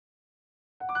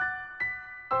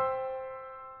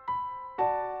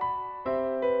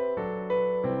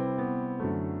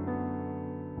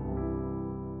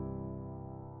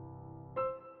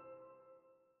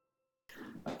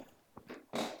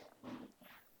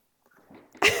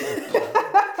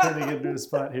trying to get into a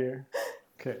spot here.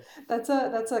 Okay. That's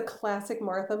a classic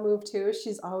Martha move too.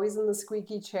 She's always in the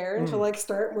squeaky chair and she'll like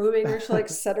start moving or she'll like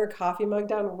set her coffee mug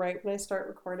down right when I start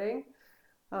recording.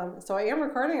 So I am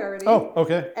recording already. Oh,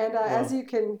 okay. And Well, as you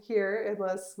can hear,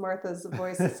 unless Martha's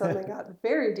voice has suddenly gotten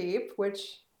very deep,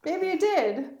 which maybe it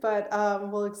did, but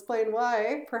we'll explain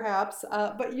why, perhaps.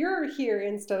 But you're here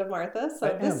instead of Martha,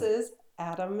 so this is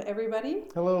Adam, everybody.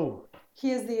 Hello.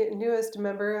 He is the newest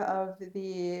member of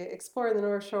the Exploring the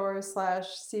North Shore /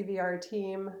 CVR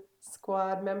team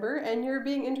squad member, and you're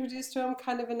being introduced to him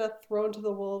kind of in a thrown to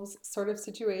the wolves sort of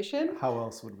situation. How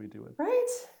else would we do it? Right?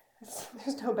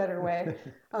 There's no better way.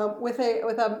 With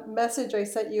a message I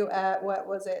sent you at, what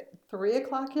was it, 3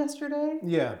 o'clock yesterday?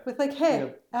 Yeah. With like,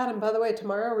 hey, Adam, by the way,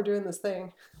 tomorrow we're doing this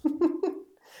thing.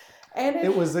 And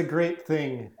it was a great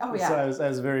thing. Oh, yeah. So I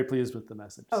was very pleased with the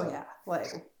message. Oh, yeah.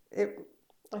 Like,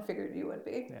 I figured you would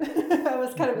be. Yeah. I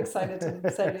was kind of excited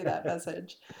to send you that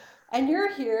message. And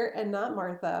you're here and not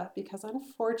Martha because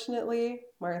unfortunately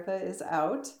Martha is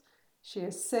out. She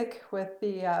is sick with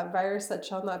the virus that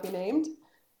shall not be named.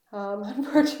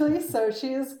 Unfortunately, so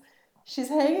she's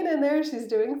hanging in there. She's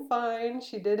doing fine.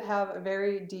 She did have a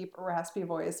very deep, raspy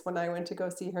voice when I went to go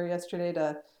see her yesterday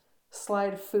to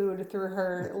slide food through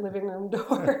her living room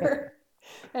door.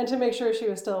 And to make sure she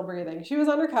was still breathing. She was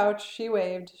on her couch. She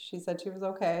waved. She said she was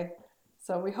okay.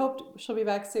 So we hoped she'll be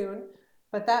back soon.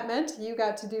 But that meant you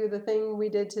got to do the thing we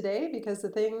did today because the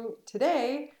thing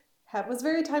today was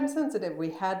very time sensitive.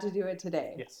 We had to do it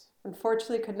today. Yes.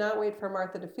 Unfortunately, could not wait for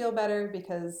Martha to feel better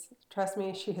because, trust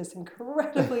me, she is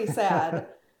incredibly sad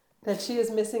that she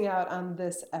is missing out on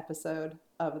this episode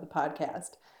of the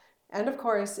podcast. And of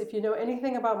course, if you know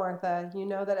anything about Martha, you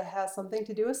know that it has something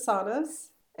to do with saunas.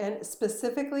 And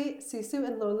specifically Sisu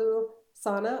and Loyly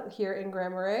sauna here in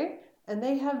Grand Marais. And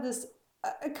they have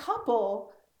a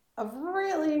couple of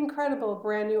really incredible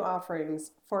brand new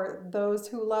offerings for those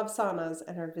who love saunas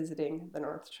and are visiting the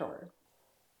North Shore.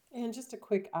 And just a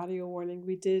quick audio warning,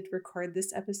 we did record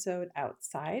this episode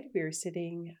outside. We were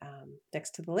sitting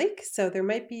next to the lake, so there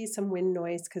might be some wind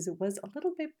noise because it was a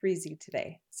little bit breezy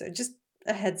today. So just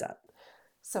a heads up.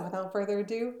 So without further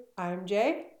ado, I'm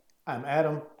Jay. I'm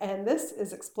Adam. And this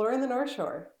is Exploring the North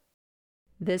Shore.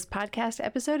 This podcast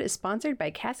episode is sponsored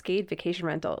by Cascade Vacation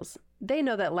Rentals. They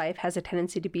know that life has a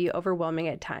tendency to be overwhelming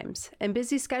at times, and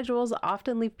busy schedules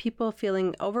often leave people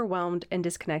feeling overwhelmed and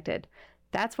disconnected.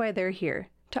 That's why they're here,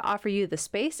 to offer you the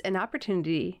space and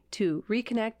opportunity to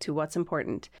reconnect to what's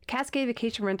important. Cascade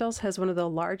Vacation Rentals has one of the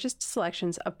largest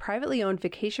selections of privately owned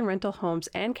vacation rental homes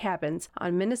and cabins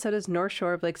on Minnesota's North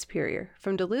Shore of Lake Superior,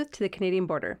 from Duluth to the Canadian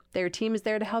border. Their team is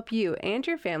there to help you and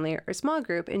your family or small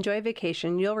group enjoy a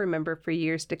vacation you'll remember for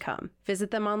years to come.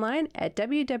 Visit them online at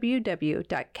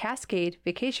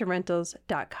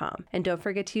www.cascadevacationrentals.com. And don't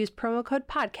forget to use promo code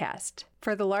PODCAST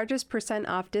for the largest %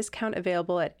 off discount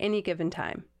available at any given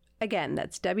time. Again,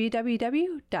 that's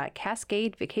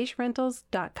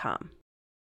www.cascadevacationrentals.com.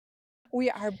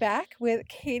 We are back with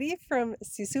Katie from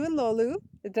Sisu and Loyly.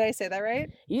 Did I say that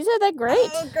right? You said that great.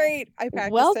 Oh, great. I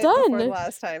practiced well it done. before the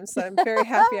last time, so I'm very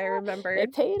happy I remembered.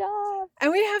 It paid off.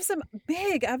 And we have some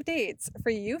big updates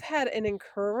for you. You've had an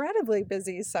incredibly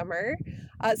busy summer.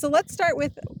 So let's start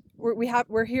with,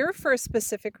 we're here for a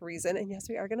specific reason. And yes,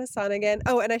 we are going to sauna again.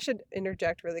 Oh, and I should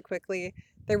interject really quickly.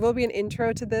 There will be an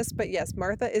intro to this, but yes,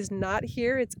 Martha is not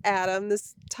here. It's Adam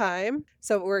this time.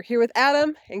 So we're here with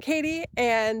Adam and Katie,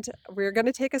 and we're going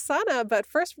to take a sauna. But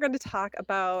first, we're going to talk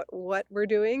about what we're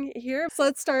doing here. So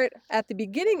let's start at the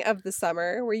beginning of the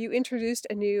summer, where you introduced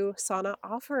a new sauna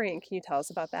offering. Can you tell us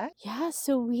about that? Yeah,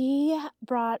 so we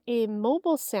brought a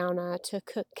mobile sauna to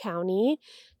Cook County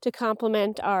to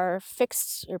complement our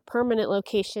fixed or permanent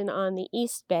location on the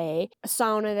East Bay, a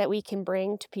sauna that we can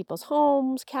bring to people's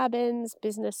homes, cabins,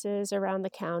 businesses around the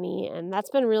county. And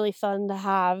that's been really fun to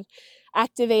have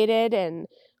activated, and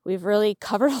we've really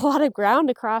covered a lot of ground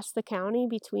across the county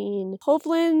between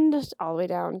Hopeland all the way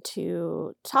down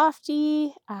to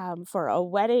Tofty for a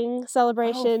wedding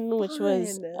celebration, which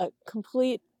was a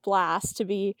complete blast to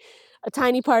be a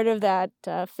tiny part of that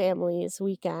family's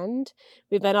weekend.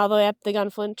 We've been all the way up the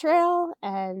Gunflint Trail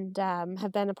and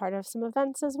have been a part of some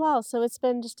events as well. So it's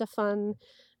been just a fun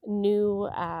new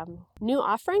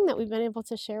offering that we've been able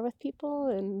to share with people,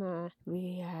 and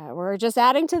we're just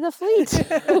adding to the fleet.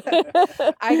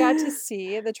 I got to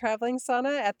see the traveling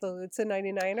sauna at the Lutza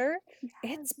 99er. Yes.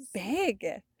 It's big.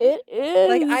 It is.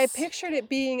 Like, I pictured it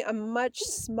being a much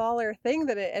smaller thing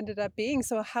than it ended up being.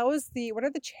 So what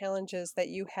are the challenges that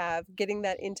you have getting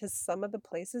that into some of the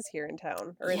places here in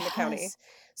town or in the county?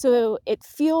 So it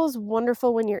feels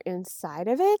wonderful when you're inside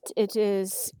of it. It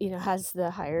is, has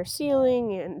the higher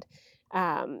ceiling and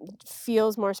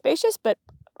feels more spacious, but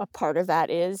a part of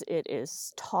that is it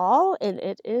is tall and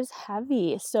it is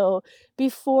heavy. So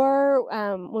before,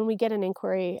 when we get an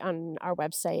inquiry on our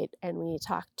website and we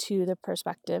talk to the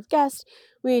prospective guest,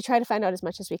 we try to find out as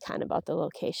much as we can about the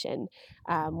location,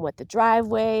 what the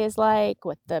driveway is like,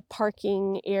 what the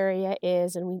parking area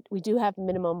is, and we do have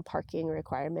minimum parking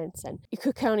requirements. And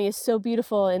Cook County is so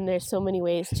beautiful, and there's so many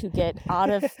ways to get out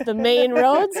of the main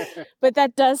roads, but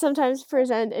that does sometimes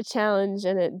present a challenge,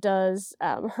 and it does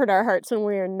hurt our hearts when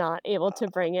we are not able to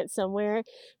bring it somewhere.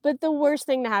 But the worst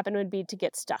thing to happen would be to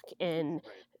get stuck in.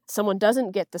 Someone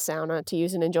doesn't get the sauna to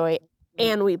use and enjoy,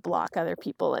 and we block other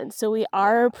people in. So we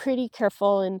are pretty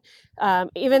careful. And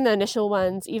even the initial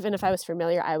ones, even if I was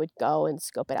familiar, I would go and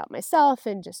scope it out myself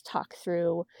and just talk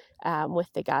through with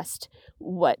the guest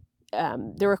what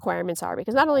the requirements are,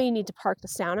 because not only you need to park the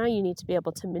sauna, you need to be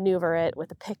able to maneuver it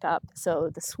with a pickup. So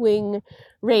the swing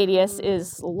radius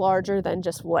is larger than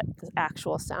just what the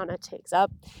actual sauna takes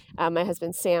up. My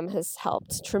husband Sam has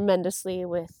helped tremendously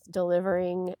with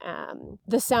delivering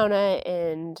the sauna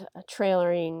and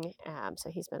trailering. So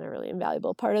he's been a really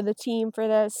invaluable part of the team for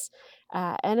this.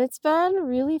 And it's been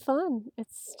really fun.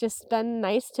 It's just been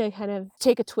nice to kind of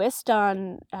take a twist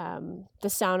on the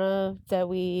sauna that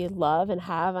we love and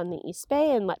have on the East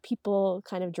Bay and let people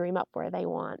kind of dream up where they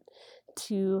want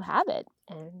to have it.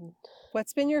 And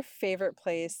what's been your favorite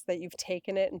place that you've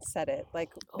taken it and set it? Like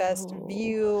best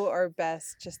view or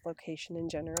best just location in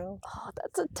general? Oh,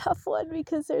 that's a tough one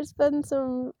because there's been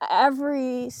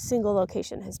every single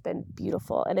location has been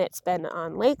beautiful, and it's been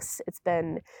on lakes. It's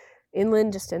been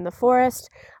inland, just in the forest.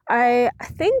 I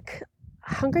think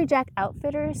Hungry Jack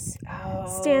Outfitters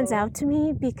stands out to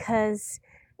me because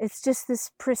it's just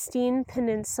this pristine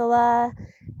peninsula,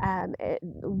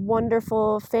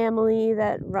 wonderful family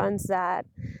that runs that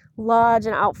lodge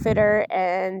and outfitter,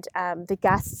 and the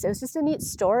guests. It was just a neat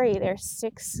story. There's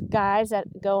 6 guys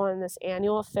that go on this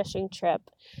annual fishing trip,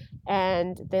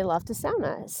 and they love to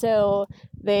sauna. So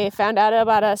they found out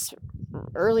about us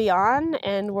early on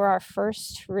and were our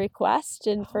first request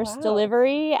and first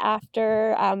delivery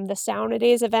after the Sauna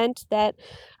Days event that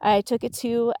I took it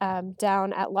to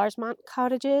down at Larsemont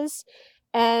Cottages.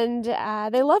 And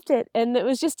they loved it. And it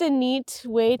was just a neat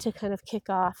way to kind of kick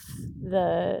off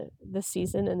the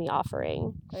season and the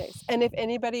offering. Nice. And if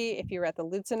you were at the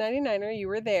Lutz and 99er, you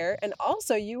were there. And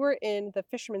also you were in the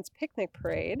Fisherman's Picnic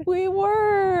Parade. We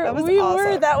were. That was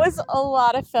awesome. That was a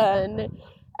lot of fun.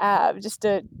 Just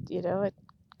a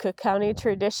Cook County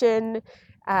tradition.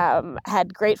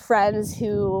 Had great friends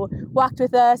who walked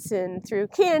with us and threw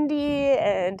candy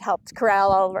and helped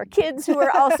corral all of our kids who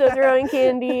were also throwing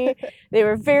candy. They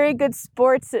were very good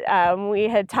sports. We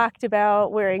had talked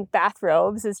about wearing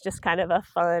bathrobes as just kind of a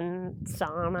fun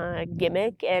sauna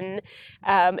gimmick, and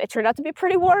it turned out to be a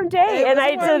pretty warm day. And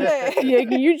I said,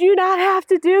 you do not have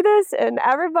to do this. And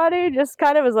everybody just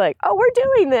kind of was like, oh, we're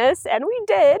doing this. And we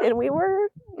did. And we were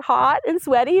hot and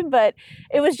sweaty, but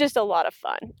it was just a lot of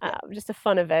fun. Just a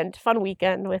fun event, fun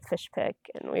weekend with Fish Pick,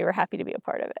 and we were happy to be a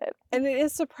part of it. And it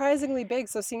is surprisingly big,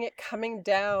 so seeing it coming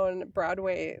down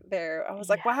Broadway there, I was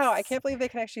like, wow, I can't believe they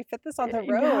can actually fit this on the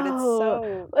road. It's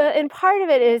so... And part of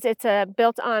it is it's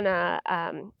built on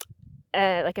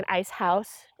like an ice house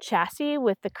chassis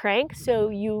with the crank, so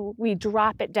we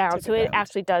drop it down, so it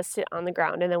actually does sit on the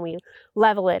ground, and then we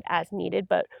level it as needed.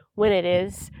 But when it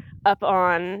is up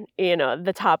on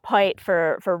the top height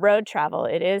for road travel,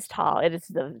 it is tall. It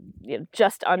is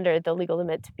just under the legal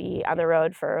limit to be on the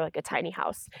road for like a tiny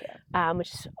house,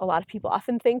 which a lot of people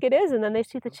often think it is, and then they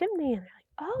see the chimney and they're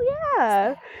like,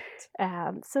 oh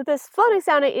yeah. So this floating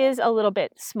sauna is a little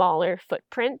bit smaller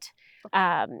footprint.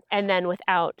 And then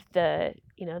without the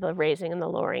raising and the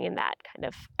lowering and that kind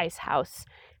of ice house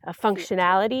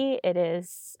functionality, it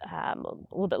is a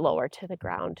little bit lower to the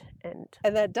ground. And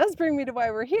that does bring me to why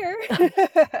we're here.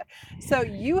 So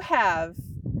you have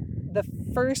the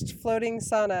first floating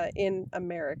sauna in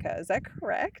America. Is that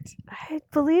correct? I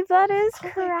believe that is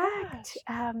correct.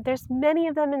 There's many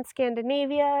of them in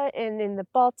Scandinavia and in the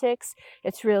Baltics.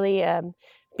 It's really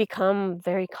become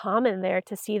very common there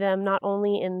to see them, not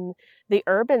only in the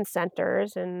urban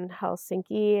centers in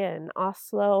Helsinki and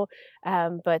Oslo,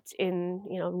 but in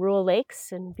rural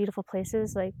lakes and beautiful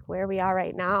places like where we are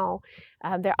right now.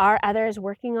 There are others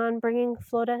working on bringing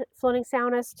floating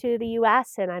saunas to the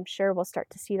U.S., and I'm sure we'll start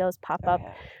to see those pop up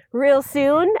real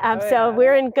soon. So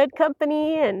we're in good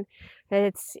company, and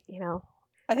it's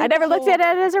I never looked at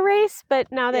it as a race, but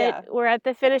now that we're at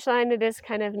the finish line, it is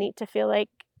kind of neat to feel like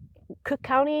Cook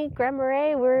County, Grand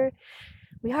Marais,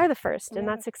 We are the first, and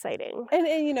Yeah. that's exciting. And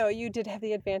you know, you did have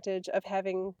the advantage of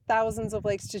having thousands of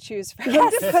lakes to choose from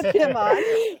Yes. to put them on.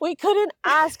 We couldn't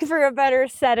ask for a better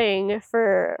setting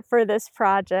for this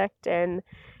project, and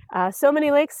so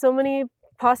many lakes, so many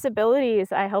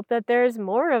possibilities. I hope that there's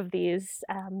more of these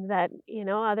that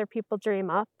other people dream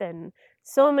up, and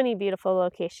so many beautiful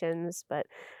locations. But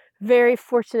very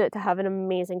fortunate to have an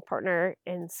amazing partner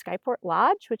in Skyport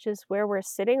Lodge, which is where we're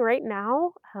sitting right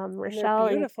now. Rochelle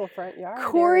and Beautiful front yard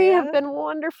Corey area. have been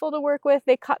wonderful to work with.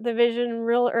 They caught the vision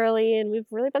real early, and we've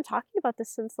really been talking about this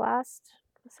since last,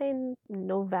 let's say,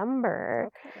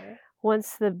 November. Okay.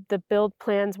 Once the build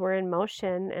plans were in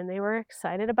motion, and they were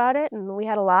excited about it, and we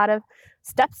had a lot of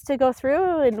steps to go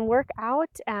through and work out,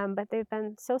 but they've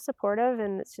been so supportive,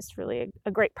 and it's just really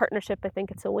a great partnership. I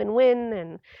think it's a win-win,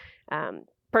 and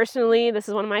personally, this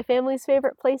is one of my family's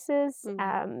favorite places.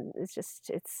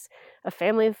 It's a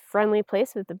family-friendly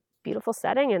place with a beautiful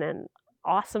setting and an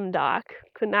awesome dock.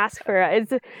 Couldn't ask for it.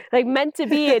 It's like meant to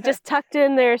be. It just tucked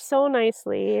in there so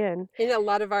nicely. And a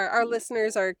lot of our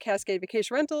listeners are Cascade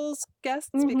Vacation Rentals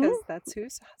guests because that's who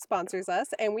sponsors us.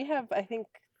 And we have, I think,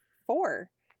 4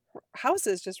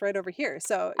 houses just right over here.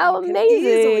 So you can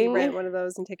easily rent one of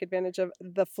those and take advantage of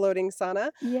the floating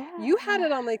sauna. Yeah. You had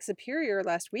it on Lake Superior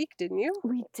last week, didn't you?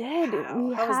 We did.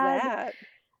 Wow. How was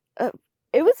that?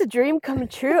 It was a dream come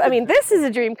true. I mean, this is a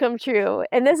dream come true.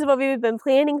 And this is what we've been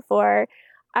planning for.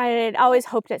 I had always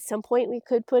hoped at some point we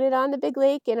could put it on the big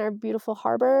lake in our beautiful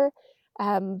harbor.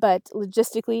 But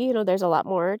logistically, there's a lot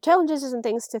more challenges and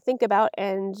things to think about,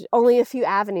 and only a few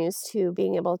avenues to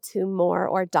being able to moor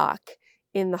or dock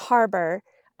in the harbor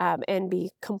and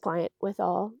be compliant with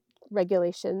all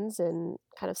regulations and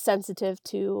kind of sensitive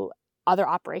to other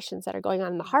operations that are going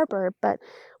on in the harbor, but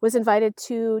was invited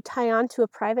to tie on to a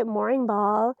private mooring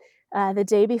ball the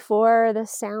day before the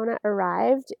sauna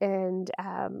arrived, and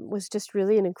was just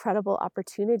really an incredible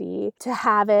opportunity to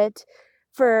have it.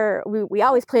 We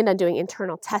always planned on doing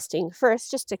internal testing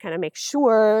first, just to kind of make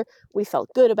sure we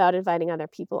felt good about inviting other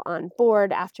people on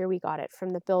board after we got it from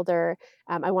the builder.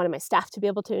 I wanted my staff to be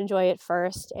able to enjoy it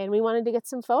first, and we wanted to get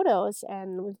some photos,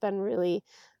 and we've been really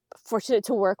fortunate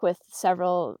to work with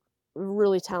several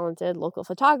really talented local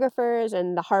photographers,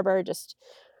 and the harbor just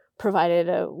provided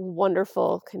a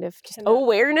wonderful kind of just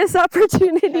awareness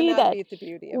opportunity that beat the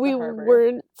beauty of we the harbor.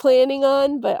 weren't planning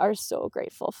on, but are so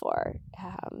grateful for.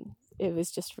 It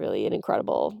was just really an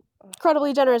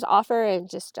incredibly generous offer, and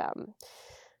just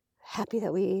happy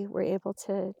that we were able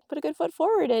to put a good foot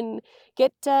forward and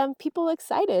get people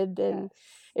excited. And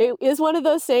it is one of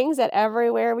those things that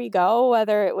everywhere we go,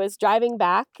 whether it was driving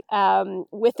back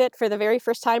with it for the very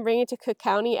first time, bringing it to Cook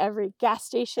County, every gas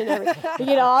station,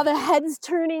 all the heads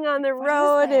turning on the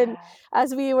road. And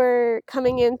as we were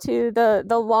coming into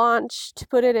the launch to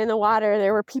put it in the water,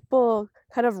 there were people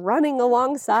kind of running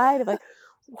alongside, like,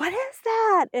 what is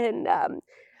that? And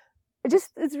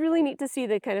it's really neat to see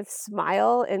the kind of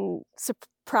smile and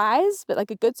surprise, but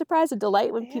like a good surprise, a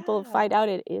delight when people find out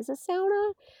it is a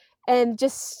sauna. And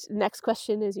just next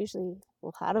question is usually,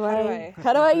 well, how do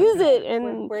I use it?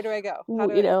 And where do I go?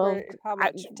 How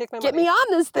much? Take my get money. me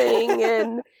on this thing.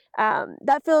 And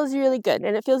that feels really good.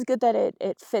 And it feels good that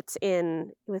it fits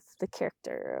in with the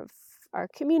character of our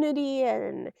community.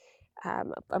 And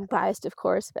I'm biased, of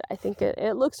course, but I think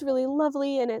it looks really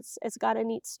lovely, and it's got a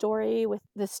neat story with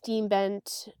the steam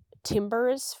bent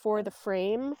timbers for the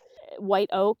frame, white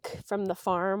oak from the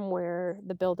farm where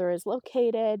the builder is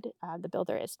located. The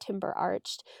builder is timber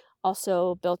arched,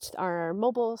 also built our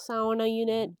mobile sauna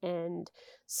unit, and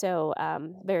so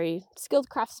very skilled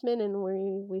craftsmen, and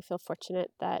we feel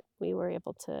fortunate that we were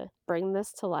able to bring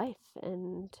this to life,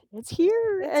 and it's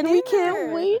here, we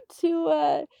can't wait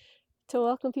to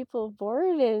welcome people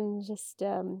aboard. And just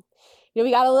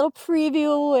we got a little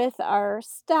preview with our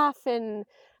staff and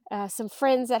some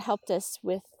friends that helped us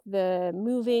with the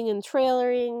moving and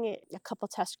trailering. A couple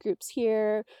test groups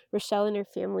here. Rochelle and her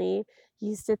family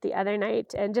used it the other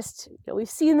night, and just we've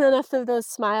seen enough of those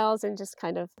smiles and just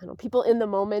kind of people in the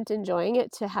moment enjoying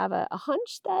it to have a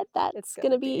hunch that it's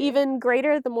going to be even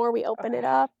greater the more we open it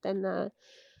up.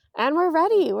 And we're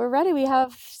ready. We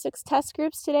have 6 test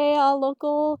groups today, all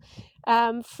local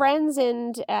friends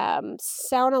and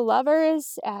sauna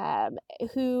lovers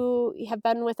who have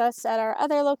been with us at our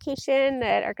other location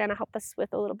that are going to help us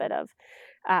with a little bit of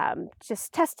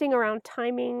just testing around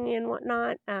timing and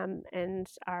whatnot. And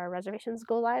our reservations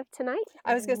go live tonight.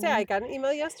 I was going to say, I got an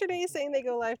email yesterday saying they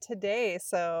go live today.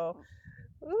 So,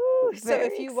 so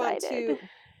if you want to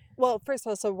Well, first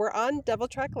of all, so we're on Devil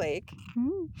Track Lake.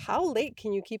 How late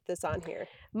can you keep this on here?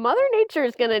 Mother Nature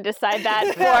is going to decide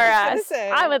that for I was us. gonna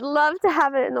say. I would love to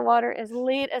have it in the water as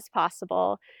late as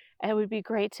possible. It would be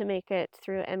great to make it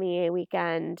through MEA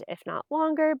weekend, if not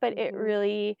longer, but it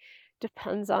really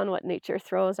depends on what nature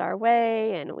throws our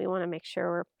way, and we want to make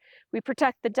sure we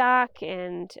protect the dock,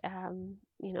 and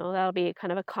that'll be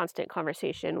kind of a constant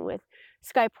conversation with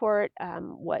Skyport,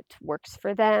 what works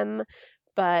for them.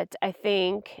 But I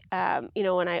think,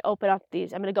 when I open up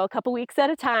these, I'm going to go a couple weeks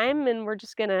at a time, and we're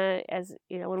just going to,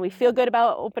 when we feel good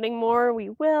about opening more,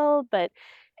 we will. But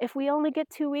if we only get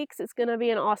 2 weeks, it's going to be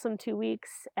an awesome 2 weeks.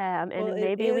 And Well,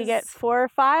 maybe we get 4 or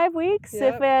 5 weeks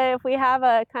if we have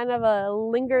a kind of a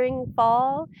lingering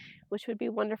fall, which would be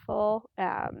wonderful.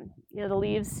 The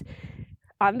leaves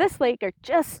on this lake are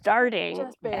just starting,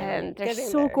 and they're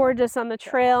so gorgeous on the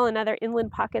trail and other inland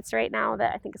pockets right now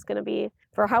that I think it's going to be,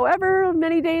 for however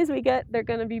many days we get, they're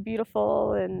going to be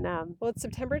beautiful. And well, it's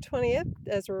September 20th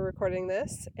as we're recording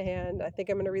this, and I think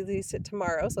I'm going to release it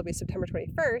tomorrow, so it'll be September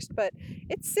 21st, but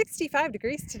it's 65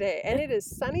 degrees today, and it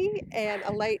is sunny and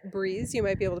a light breeze. You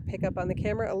might be able to pick up on the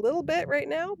camera a little bit right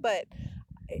now, but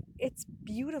it's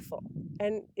beautiful,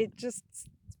 and it just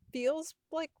feels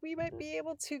like we might be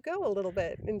able to go a little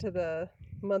bit into the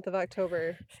month of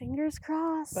October. Fingers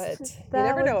crossed. But that you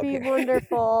never know. Would be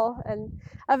wonderful. And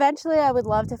eventually, I would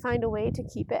love to find a way to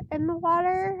keep it in the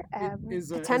water, potentially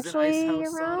is an ice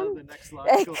house around. sauna the next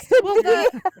logical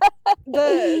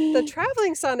Well, the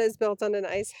traveling sauna is built on an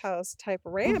ice house type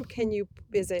ramp.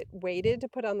 Is it weighted to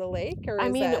put on the lake, or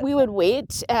we would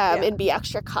wait and be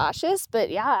extra cautious, but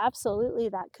yeah, absolutely,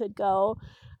 that could go.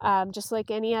 Just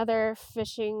like any other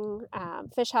fish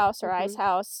house or ice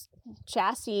house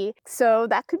chassis. So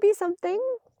that could be something.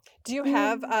 Do you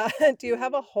have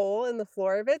a hole in the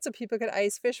floor of it so people could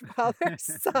ice fish while they're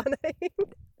sauning?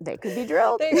 They could be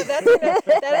drilled. There you go.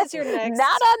 That is your next.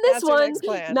 Not on this one.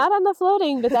 Plan. Not on the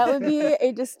floating, but that would be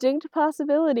a distinct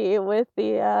possibility with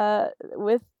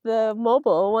the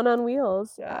mobile one on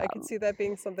wheels. Yeah, I could see that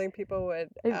being something people would.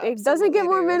 It doesn't get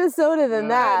more Minnesota than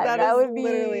that. That would be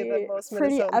literally the most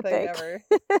pretty Minnesota epic. thing ever.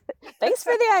 Thanks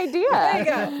for the idea.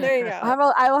 There you go.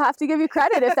 I will have to give you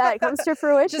credit if that comes to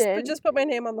fruition. Just put my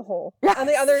name on the hole. Yes. On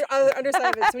the other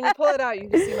underside of it. So when you pull it out, you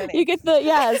can see my name. You get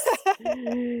yes.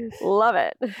 Love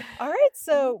it. All right,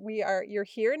 so you're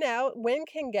here now. When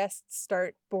can guests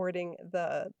start boarding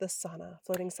the sauna,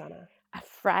 floating sauna?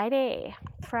 Friday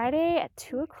at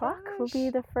 2:00 will be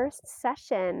the first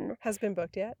session. Has been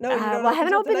booked yet? No, well, I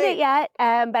haven't opened it yet,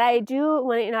 but I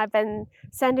do. I've been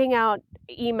sending out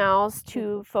emails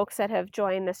to folks that have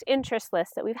joined this interest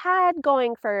list that we've had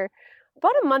going for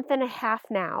about a month and a half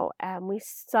now. We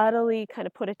subtly kind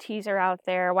of put a teaser out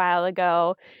there a while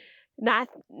ago, not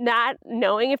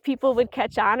knowing if people would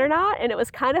catch on or not, and it was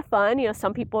kind of fun.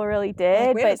 Some people really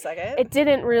did, wait but a second. It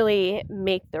didn't really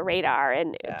make the radar.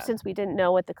 And since we didn't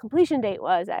know what the completion date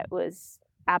was, that was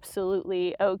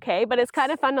absolutely okay. But it's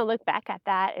kind of fun to look back at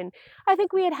that. And I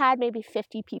think we had maybe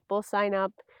 50 people sign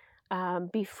up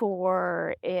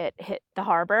before it hit the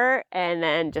harbor, and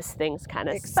then just things kind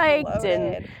of spiked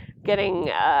and getting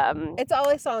it's all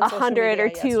I saw on 100 or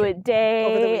 2 a day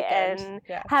over the weekend. and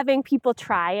having people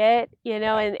try it,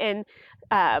 and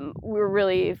we're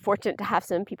really fortunate to have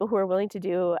some people who are willing to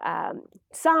do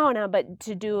sauna, but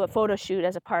to do a photo shoot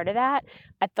as a part of that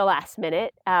at the last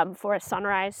minute for a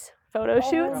sunrise photo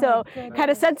shoot. So kind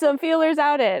of sent some feelers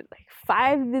out at like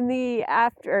 5 in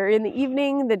the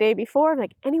evening the day before. I'm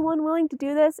like, anyone willing to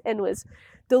do this? And was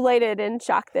delighted and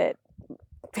shocked that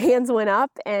hands went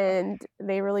up, and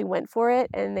they really went for it,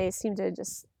 and they seem to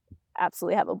just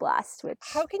absolutely have a blast.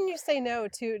 How can you say no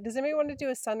to? Does anybody want to do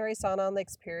a sunrise sauna on Lake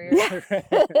Superior?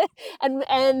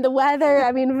 and the weather.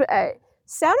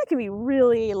 Sauna can be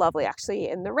really lovely, actually,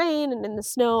 in the rain and in the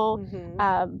snow.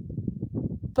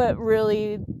 But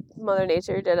really, Mother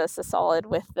Nature did us a solid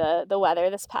with the weather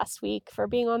this past week for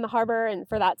being on the harbor and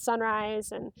for that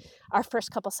sunrise. And our first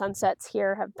couple sunsets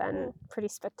here have been pretty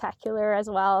spectacular as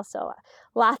well. So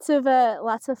lots of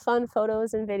fun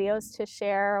photos and videos to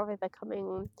share over the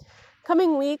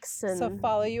coming weeks. And so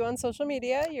follow you on social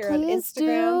media. You're on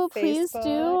Instagram, Facebook. Please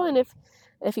do. And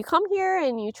if you come here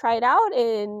and you try it out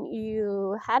and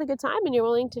you had a good time and you're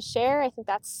willing to share, I think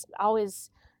that's always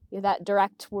that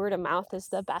direct word of mouth is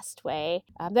the best way.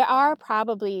 There are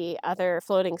probably other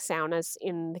floating saunas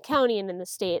in the county and in the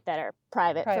state that are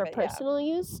private for personal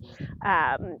use.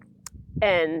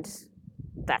 And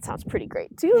that sounds pretty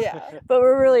great too. Yeah. But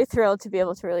we're really thrilled to be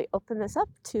able to really open this up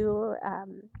to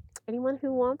anyone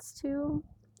who wants to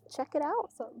check it out.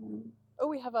 Oh,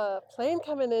 we have a plane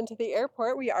coming into the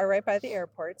airport. We are right by the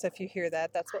airport, so if you hear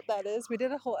that, that's what that is. We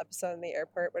did a whole episode in the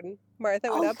airport when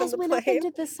Martha went Oh, you up in guys the went up plane. and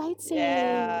did the sightseeing.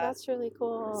 Yeah. That's really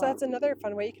cool. So that's another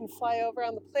fun way. You can fly over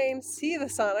on the plane, see the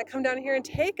sauna, come down here and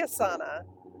take a sauna.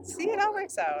 See, it all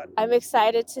works out. I'm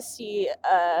excited to see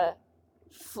a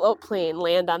float plane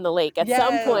land on the lake at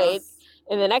some point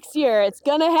in the next year. It's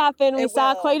gonna happen. We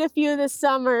saw quite a few this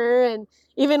summer, and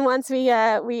even once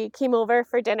we came over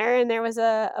for dinner, and there was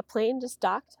a plane just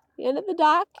docked at the end of the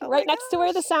dock, right next to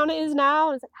where the sauna is now.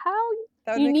 And it's like,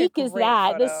 how unique is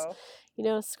that? This,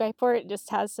 Skyport just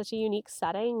has such a unique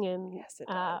setting, and yes, it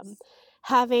does.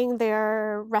 Having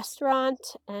their restaurant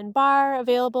and bar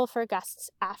available for guests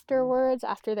afterwards,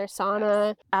 after their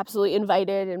sauna, absolutely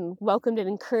invited and welcomed and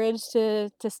encouraged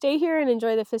to stay here and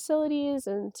enjoy the facilities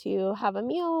and to have a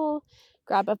meal,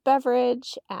 grab a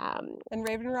beverage. And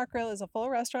Raven Rock Grill is a full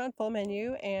restaurant, full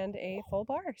menu, and a full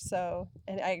bar. So,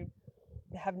 and I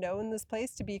have known this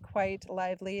place to be quite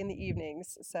lively in the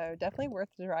evenings. So definitely worth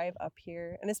the drive up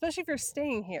here. And especially if you're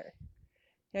staying here.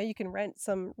 You can rent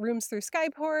some rooms through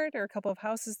Skyport or a couple of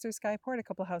houses through Skyport, a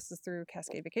couple of houses through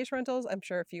Cascade Vacation Rentals. I'm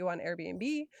sure a few on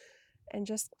Airbnb. And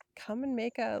just come and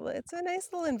it's a nice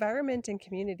little environment and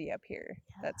community up here.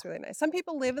 Yeah. That's really nice. Some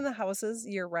people live in the houses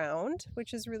year round,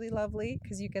 which is really lovely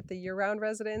because you get the year round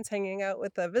residents hanging out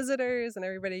with the visitors and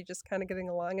everybody just kind of getting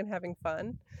along and having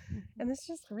fun. And this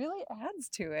just really adds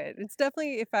to it. It's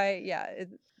definitely, it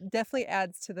definitely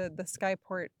adds to the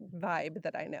Skyport vibe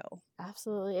that I know.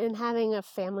 Absolutely. And having a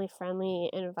family friendly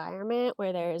environment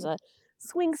where there's a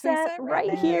swing set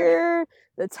right here,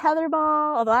 the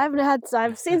tetherball. Although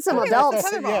I've seen some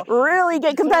adults really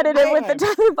get competitive with the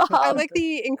tetherball. I like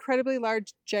the incredibly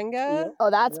large Jenga. Oh,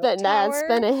 that's been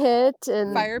a hit,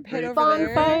 and fire pit over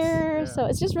bonfire. So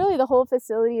it's just really the whole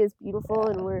facility is beautiful,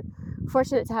 and we're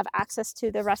fortunate to have access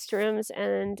to the restrooms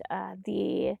and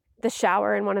the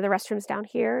shower in one of the restrooms down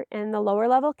here in the lower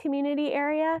level community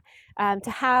area, to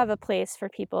have a place for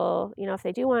people, if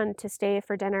they do want to stay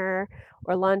for dinner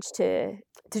or lunch, to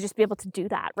just be able to do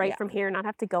that from here, not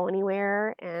have to go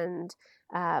anywhere. And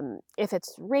if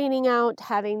it's raining out,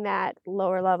 having that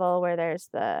lower level where there's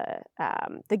the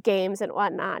games and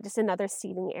whatnot, just another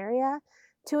seating area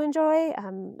to enjoy,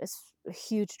 is a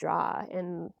huge draw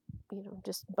and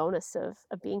just bonus of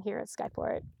being here at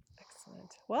Skyport.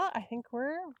 Excellent. Well, I think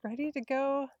we're ready to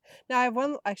go. Now, I have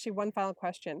one final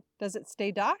question. Does it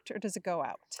stay docked or does it go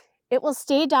out? It will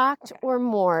stay docked or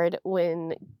moored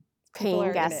when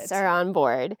paying guests are on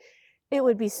board. It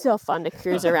would be so fun to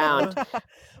cruise around.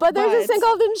 But there's this thing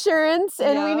called insurance,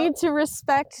 and we need to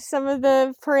respect some of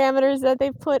the parameters that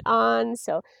they've put on.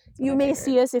 So you may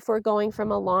see us if we're going from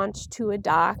a launch to a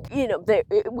dock.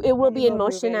 It will be in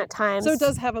motion at times. So it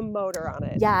does have a motor on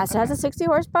it. Yeah, so it has a 60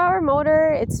 horsepower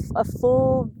motor. It's a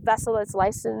full vessel that's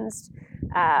licensed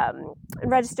and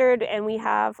registered, and we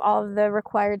have all of the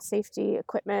required safety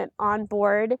equipment on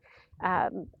board.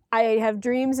 I have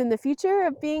dreams in the future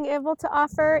of being able to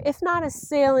offer, if not a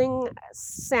sailing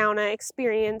sauna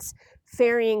experience,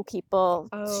 ferrying people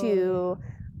to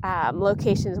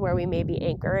locations where we may be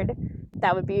anchored.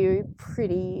 That would be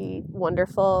pretty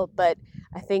wonderful. But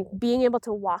I think being able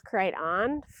to walk right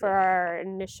on for our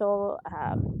initial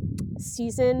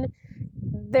season,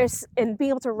 and being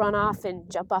able to run off and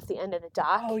jump off the end of the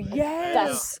dock. Oh,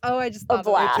 yes. I just thought a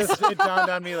blast. It dawned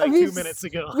on me like 2 minutes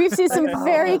ago. We've seen some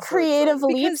very creative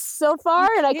leaps so far,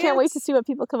 and I can't wait to see what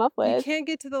people come up with. You can't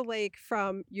get to the lake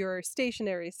from your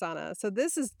stationary sauna, so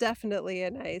this is definitely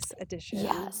a nice addition.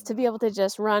 Yes, to be able to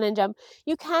just run and jump.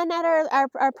 You can at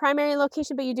our primary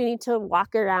location, but you do need to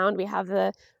walk around. We have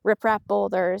the riprap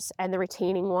boulders and the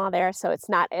retaining wall there, so it's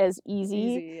not as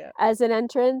easy as an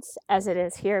entrance as it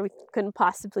is here. We couldn't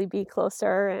possibly be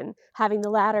closer, and having the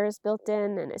ladders built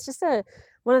in, and it's just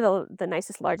one of the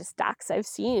nicest, largest docks I've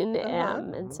seen,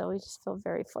 and so we just feel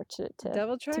very fortunate to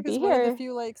Devil Track to be is here. one of the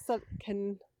few lakes that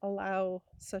can allow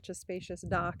such a spacious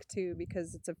dock too,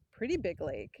 because it's a pretty big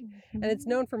lake, and it's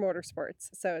known for motorsports,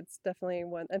 so it's definitely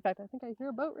one. In fact, I think I hear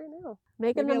a boat right now,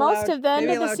 making the most of the end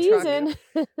of the season.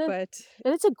 And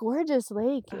it's a gorgeous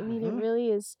lake. I mean, it really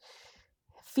is.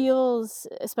 Feels,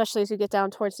 especially as you get down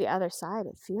towards the other side,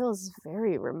 it feels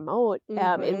very remote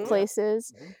in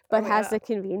places, but has the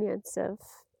convenience of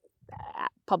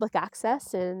public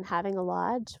access and having a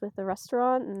lodge with a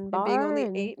restaurant and bar. And being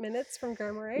only 8 minutes from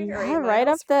Grand Marais. Yeah, right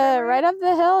up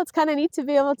the hill. It's kind of neat to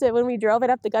be able to, when we drove it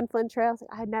up the Gunflint Trail,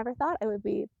 I never thought I would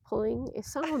be pulling a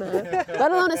sauna,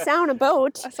 let alone a sauna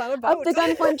boat, up the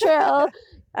Gunflint Trail.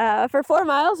 For 4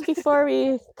 miles before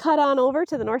we cut on over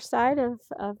to the north side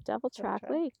of Devil Track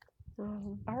Lake.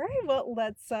 All right, well,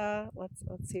 let's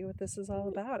see what this is all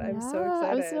about. I'm so Yeah,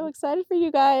 excited. I'm so excited for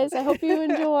you guys. I hope you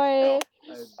enjoy.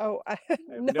 I have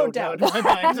No doubt doubts. in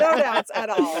my mind. No doubts at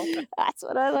all. That's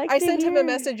what I like I to sent him a hear.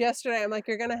 message yesterday. I'm like,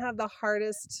 you're gonna have the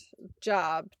hardest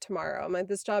job tomorrow. I'm like,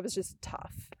 this job is just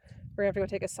tough. We're gonna have to go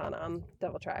take a sauna on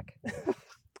Devil Track. Tough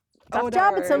Oh,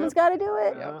 job, but darn. someone's got to do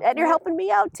it. Yeah. And you're helping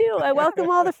me out too. I welcome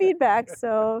all the feedback.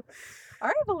 So, All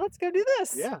right, well, let's go do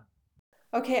this. Yeah.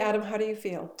 Okay, Adam, how do you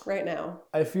feel right now?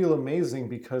 I feel amazing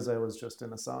because I was just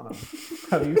in a sauna.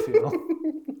 How do you feel?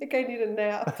 I think I need a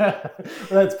nap,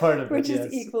 That's part of it. which is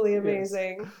yes. equally Yes.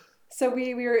 amazing. So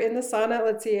we were in the sauna.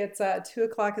 Let's see, it's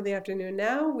 2:00 in the afternoon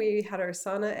now. We had our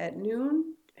sauna at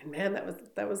noon, and man,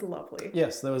 that was lovely.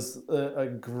 Yes, that was a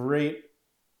great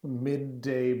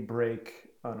midday break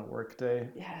on a work day.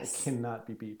 Yes. It cannot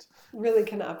be beat. Really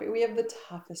cannot be. We have the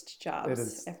toughest jobs, It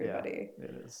is. everybody. Yeah,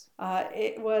 it is.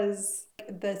 It was,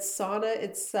 the sauna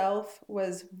itself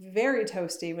was very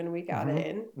toasty when we got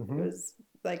in. Mhm. It was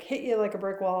like hit you like a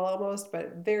brick wall almost,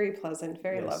 but very pleasant,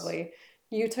 very Yes. lovely.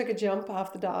 You took a jump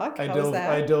off the dock. I How was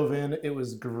that? dove in. It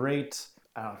was great.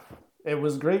 It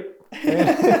was great.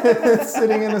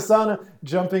 Sitting in a sauna,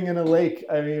 jumping in a lake.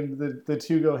 I mean, the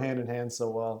two go hand in hand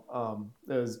so well.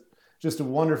 It was just a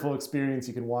wonderful experience.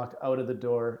 You can walk out of the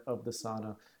door of the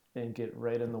sauna and get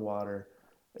right in the water,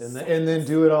 and then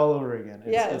do it all over again.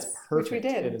 It's perfect. Which we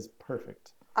did. It is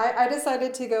perfect. I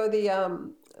decided to go the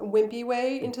wimpy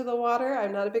way into the water.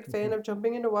 I'm not a big fan of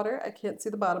jumping into water I can't see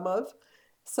the bottom of.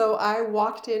 So I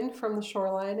walked in from the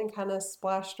shoreline and kind of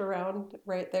splashed around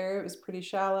right there. It was pretty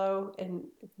shallow and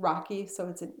rocky, so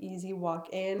it's an easy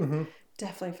walk in. Mm-hmm.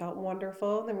 Definitely felt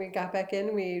wonderful. Then we got back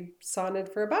in. We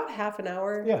saunaed for about half an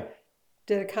hour. Yeah.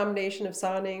 Did a combination of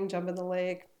sauning, jump in the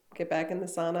lake, get back in the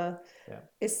sauna. Yeah.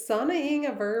 Is saunaing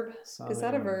a verb? Is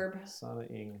that a verb?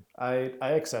 Saunaing. I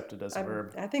accept it as a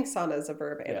verb. I think sauna is a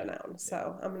verb and a noun,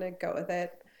 so I'm going to go with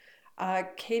it.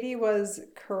 Katie was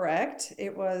correct.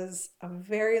 It was a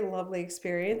very lovely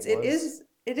experience. It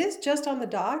is just on the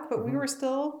dock, but we were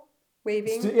still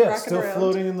waving, rocking around.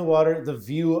 Floating in the water. The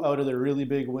view out of the really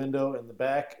big window in the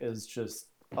back is just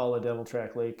all of Devil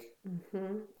Track Lake.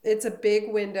 It's a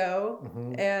big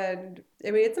window, and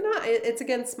I mean it's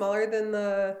again smaller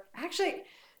than actually,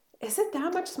 is it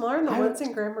that much smaller than the ones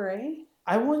in Grand Marais?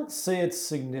 I wouldn't say it's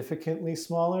significantly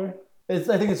smaller. I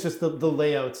think it's just the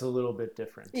layout's a little bit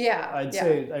different. Yeah. I'd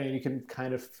say, I mean, you can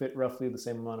kind of fit roughly the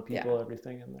same amount of people,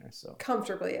 everything in there. So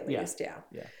comfortably, at least, yeah.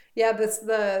 Yeah.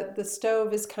 The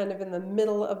stove is kind of in the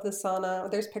middle of the sauna.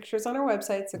 There's pictures on our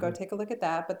website, so go take a look at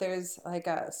that. But there's like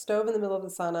a stove in the middle of the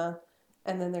sauna,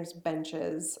 and then there's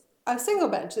benches. A single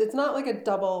bench. It's not like a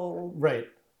double. Right.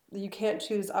 You can't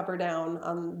choose up or down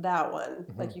on that one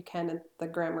like you can in the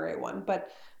Grand Marais one.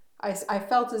 But I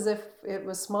felt as if it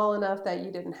was small enough that you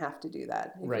didn't have to do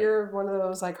that. If you're one of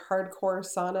those like hardcore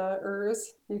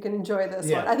sauna-ers, you can enjoy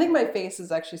this one. I think my face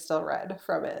is actually still red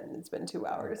from it, and it's been 2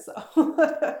 hours.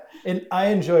 So. And I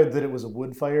enjoyed that it was a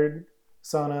wood-fired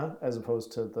sauna as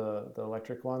opposed to the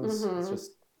electric ones. It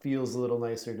just feels a little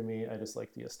nicer to me. I just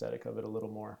like the aesthetic of it a little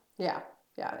more. Yeah.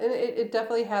 Yeah, and it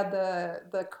definitely had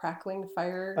the crackling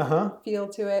fire feel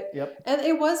to it. Yep. And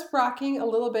it was rocking a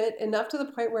little bit, enough to the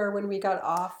point where when we got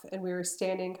off and we were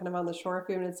standing kind of on the shore a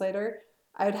few minutes later,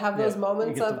 I'd have those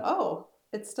moments of,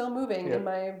 it's still moving, and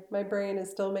my brain is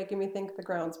still making me think the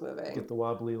ground's moving. Get the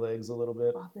wobbly legs a little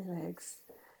bit. Wobbly legs.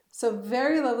 So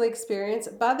very lovely experience.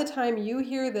 By the time you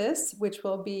hear this, which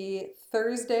will be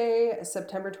Thursday,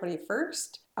 September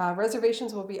 21st,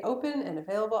 reservations will be open and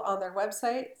available on their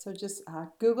website. So just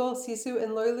Google Sisu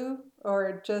and Loyly,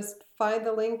 or just find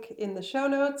the link in the show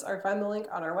notes, or find the link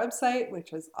on our website,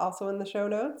 which is also in the show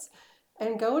notes,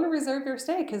 and go and reserve your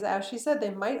stay, because as she said,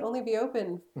 they might only be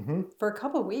open for a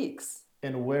couple weeks.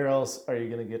 And where else are you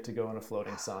going to get to go in a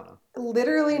floating sauna?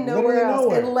 Literally nowhere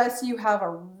else, unless you have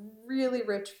a really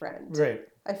rich friend. Right.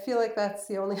 I feel like that's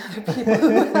the only other people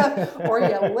who have, or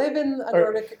you live in a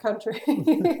Nordic country.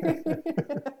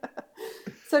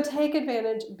 So take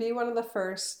advantage, be one of the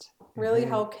first, really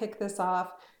help kick this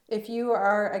off. If you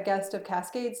are a guest of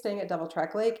Cascade staying at Devil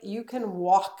Track Lake, you can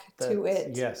walk to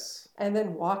it. Yes. And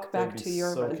then walk back to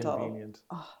your rental. Convenient.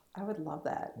 Oh, I would love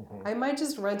that. I might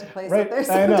just rent a place Right. up there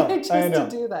someday just to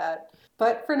do that.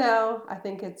 But for now, I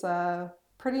think it's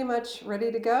pretty much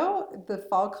ready to go. The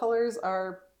fall colors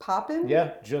are popping.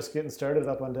 Yeah, just getting started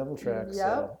up on Devil Track,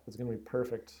 so it's going to be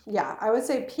perfect. Yeah, I would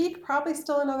say peak probably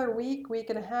still another week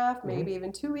and a half, maybe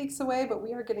even 2 weeks away, but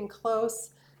we are getting close.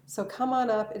 So come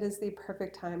on up. It is the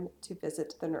perfect time to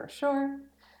visit the North Shore.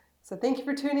 So thank you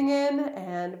for tuning in,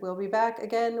 and we'll be back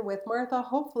again with Martha,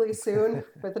 hopefully soon,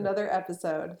 with another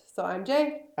episode. So I'm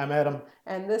Jay. I'm Adam.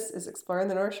 And this is Exploring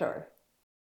the North Shore.